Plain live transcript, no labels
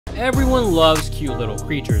everyone loves cute little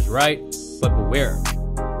creatures, right? But beware.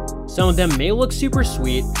 Some of them may look super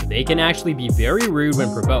sweet, but they can actually be very rude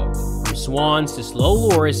when provoked. From swans to slow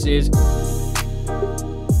lorises,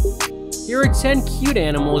 here are 10 cute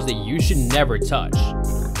animals that you should never touch.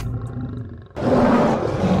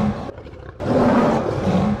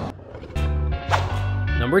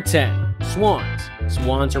 Number 10. Swans.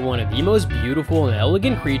 Swans are one of the most beautiful and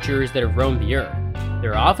elegant creatures that have roamed the earth.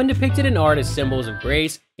 They're often depicted in art as symbols of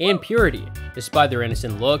grace and purity. Despite their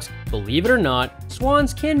innocent looks, believe it or not,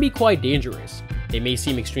 swans can be quite dangerous. They may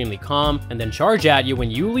seem extremely calm and then charge at you when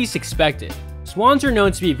you least expect it. Swans are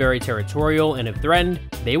known to be very territorial, and if threatened,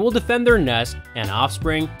 they will defend their nest and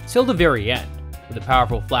offspring till the very end. With a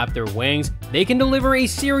powerful flap of their wings, they can deliver a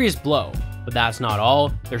serious blow. But that's not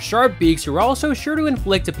all. Their sharp beaks are also sure to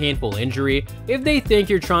inflict a painful injury if they think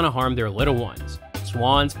you're trying to harm their little ones.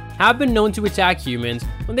 Swans have been known to attack humans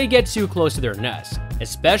when they get too close to their nests,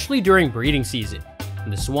 especially during breeding season.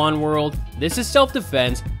 In the swan world, this is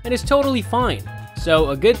self-defense and is totally fine.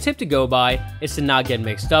 So a good tip to go by is to not get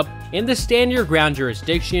mixed up in the stand your ground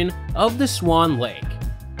jurisdiction of the Swan Lake.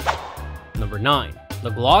 Number 9.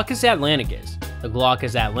 The Glaucus atlanticus. The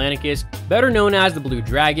Glaucus atlanticus, better known as the blue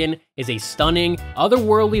dragon, is a stunning,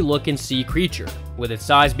 otherworldly looking sea creature. With its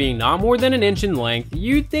size being not more than an inch in length,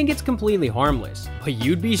 you'd think it's completely harmless, but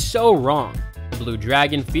you'd be so wrong. The blue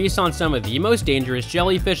dragon feasts on some of the most dangerous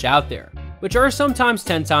jellyfish out there, which are sometimes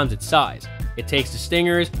 10 times its size. It takes the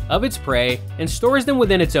stingers of its prey and stores them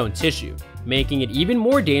within its own tissue, making it even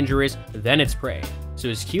more dangerous than its prey. So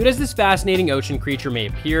as cute as this fascinating ocean creature may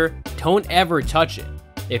appear, don't ever touch it.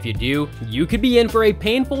 If you do, you could be in for a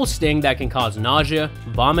painful sting that can cause nausea,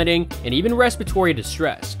 vomiting, and even respiratory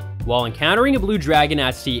distress. While encountering a blue dragon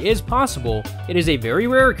at sea is possible, it is a very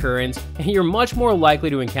rare occurrence, and you're much more likely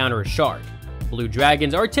to encounter a shark. Blue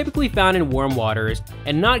dragons are typically found in warm waters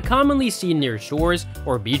and not commonly seen near shores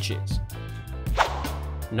or beaches.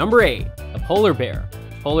 Number 8. A polar bear.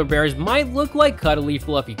 Polar bears might look like cuddly,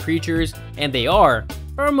 fluffy creatures, and they are,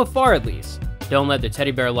 from afar at least. Don't let the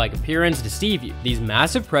teddy bear-like appearance deceive you. These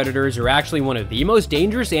massive predators are actually one of the most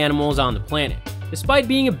dangerous animals on the planet. Despite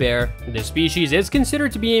being a bear, this species is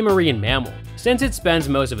considered to be a marine mammal, since it spends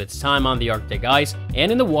most of its time on the Arctic ice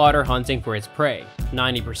and in the water hunting for its prey.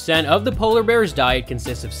 90% of the polar bear's diet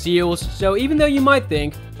consists of seals, so even though you might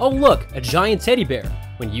think, oh look, a giant teddy bear,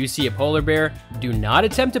 when you see a polar bear, do not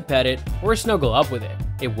attempt to pet it or snuggle up with it.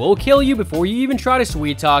 It will kill you before you even try to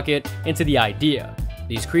sweet talk it into the idea.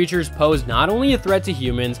 These creatures pose not only a threat to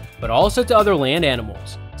humans, but also to other land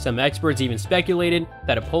animals. Some experts even speculated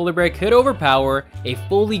that a polar bear could overpower a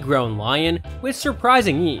fully grown lion with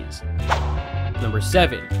surprising ease. Number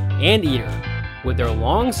 7. Anteater. With their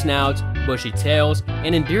long snouts, bushy tails,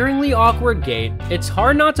 and endearingly awkward gait, it's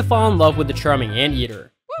hard not to fall in love with the charming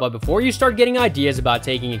anteater. But before you start getting ideas about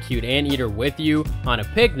taking a cute anteater with you on a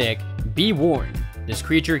picnic, be warned. This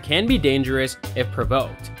creature can be dangerous if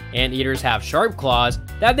provoked. Anteaters have sharp claws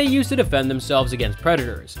that they use to defend themselves against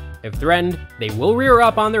predators. If threatened, they will rear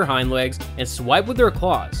up on their hind legs and swipe with their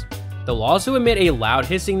claws. They'll also emit a loud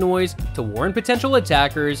hissing noise to warn potential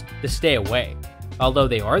attackers to stay away. Although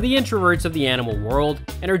they are the introverts of the animal world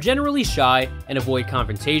and are generally shy and avoid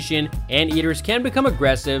confrontation, anteaters can become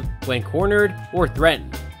aggressive when cornered or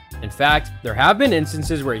threatened. In fact, there have been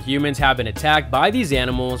instances where humans have been attacked by these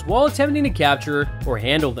animals while attempting to capture or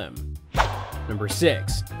handle them. Number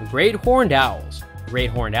 6. Great horned owls.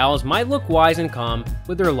 Great horned owls might look wise and calm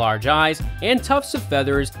with their large eyes and tufts of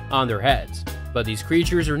feathers on their heads, but these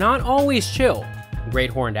creatures are not always chill.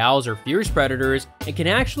 Great horned owls are fierce predators and can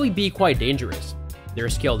actually be quite dangerous. They're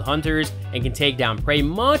skilled hunters and can take down prey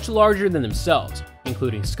much larger than themselves,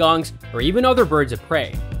 including skunks or even other birds of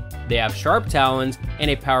prey. They have sharp talons and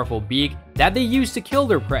a powerful beak that they use to kill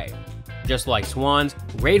their prey. Just like swans,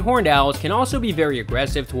 great horned owls can also be very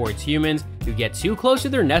aggressive towards humans who get too close to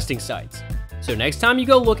their nesting sites. So next time you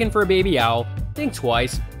go looking for a baby owl, think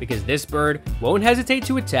twice, because this bird won't hesitate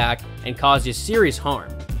to attack and cause you serious harm.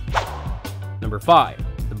 Number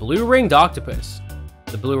 5. The blue-ringed octopus.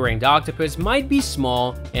 The blue-ringed octopus might be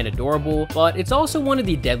small and adorable, but it's also one of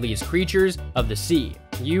the deadliest creatures of the sea.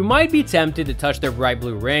 You might be tempted to touch their bright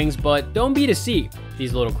blue rings, but don't be deceived.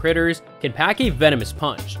 These little critters can pack a venomous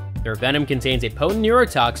punch. Their venom contains a potent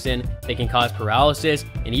neurotoxin that can cause paralysis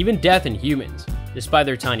and even death in humans. Despite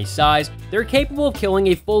their tiny size, they're capable of killing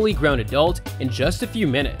a fully grown adult in just a few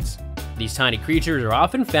minutes. These tiny creatures are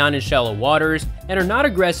often found in shallow waters and are not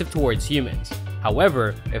aggressive towards humans.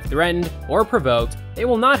 However, if threatened or provoked, they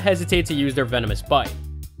will not hesitate to use their venomous bite.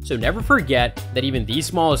 So never forget that even these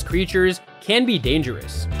smallest creatures can be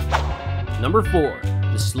dangerous. Number 4.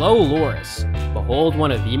 The slow loris. Behold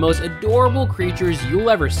one of the most adorable creatures you'll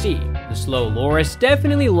ever see. The slow loris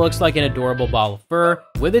definitely looks like an adorable ball of fur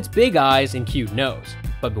with its big eyes and cute nose.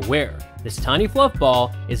 But beware, this tiny fluff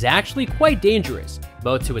ball is actually quite dangerous,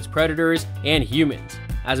 both to its predators and humans.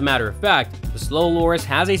 As a matter of fact, the slow loris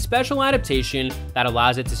has a special adaptation that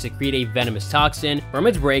allows it to secrete a venomous toxin from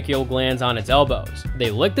its brachial glands on its elbows.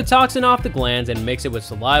 They lick the toxin off the glands and mix it with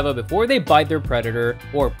saliva before they bite their predator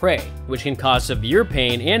or prey, which can cause severe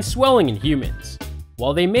pain and swelling in humans.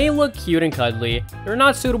 While they may look cute and cuddly, they're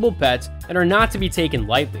not suitable pets and are not to be taken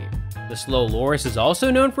lightly. The slow loris is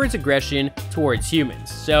also known for its aggression towards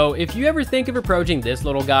humans, so if you ever think of approaching this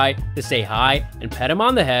little guy to say hi and pet him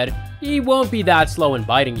on the head, he won't be that slow in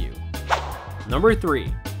biting you. Number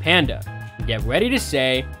 3. Panda. Get ready to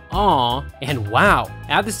say "aw" and "wow"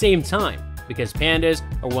 at the same time, because pandas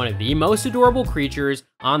are one of the most adorable creatures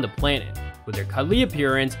on the planet. With their cuddly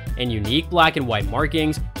appearance and unique black and white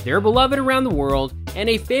markings, they're beloved around the world and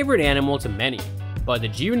a favorite animal to many. But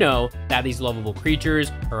did you know that these lovable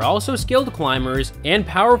creatures are also skilled climbers and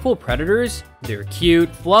powerful predators? Their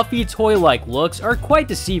cute, fluffy, toy-like looks are quite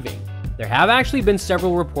deceiving. There have actually been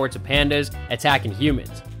several reports of pandas attacking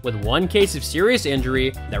humans, with one case of serious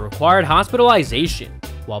injury that required hospitalization.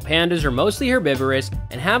 While pandas are mostly herbivorous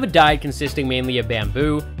and have a diet consisting mainly of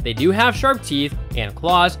bamboo, they do have sharp teeth and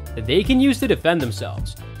claws that they can use to defend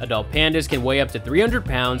themselves. Adult pandas can weigh up to 300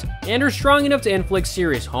 pounds and are strong enough to inflict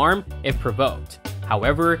serious harm if provoked.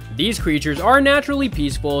 However, these creatures are naturally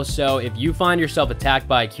peaceful, so if you find yourself attacked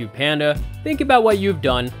by a cute panda, think about what you've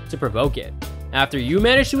done to provoke it. After you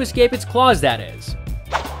manage to escape its claws, that is.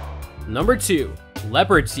 Number 2.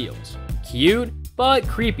 Leopard seals. Cute, but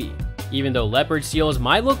creepy. Even though leopard seals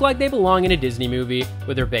might look like they belong in a Disney movie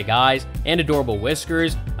with their big eyes and adorable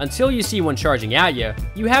whiskers, until you see one charging at you,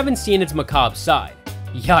 you haven't seen its macabre side.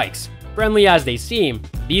 Yikes. Friendly as they seem,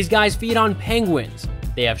 these guys feed on penguins.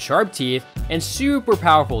 They have sharp teeth and super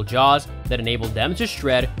powerful jaws that enable them to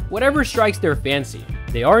shred whatever strikes their fancy.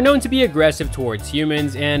 They are known to be aggressive towards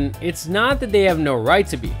humans, and it's not that they have no right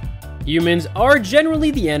to be. Humans are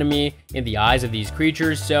generally the enemy in the eyes of these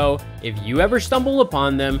creatures, so if you ever stumble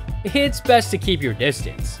upon them, it's best to keep your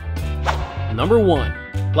distance. Number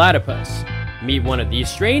 1. Platypus. Meet one of the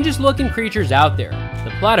strangest looking creatures out there,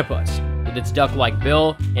 the platypus. With its duck-like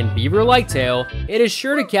bill and beaver-like tail, it is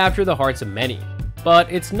sure to capture the hearts of many.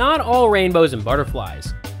 But it's not all rainbows and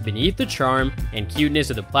butterflies. Beneath the charm and cuteness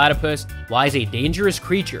of the platypus lies a dangerous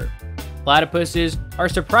creature. Platypuses are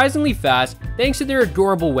surprisingly fast thanks to their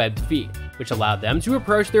adorable webbed feet, which allow them to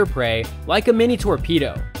approach their prey like a mini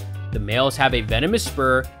torpedo. The males have a venomous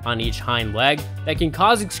spur on each hind leg that can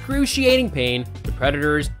cause excruciating pain to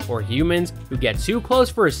predators or humans who get too close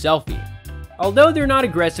for a selfie. Although they're not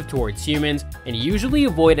aggressive towards humans and usually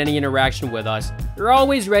avoid any interaction with us, they're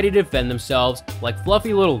always ready to defend themselves like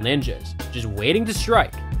fluffy little ninjas, just waiting to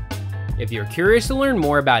strike. If you're curious to learn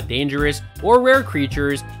more about dangerous or rare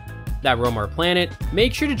creatures that roam our planet,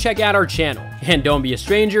 make sure to check out our channel. And don't be a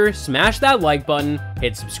stranger, smash that like button,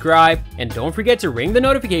 hit subscribe, and don't forget to ring the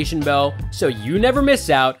notification bell so you never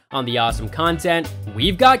miss out on the awesome content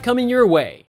we've got coming your way.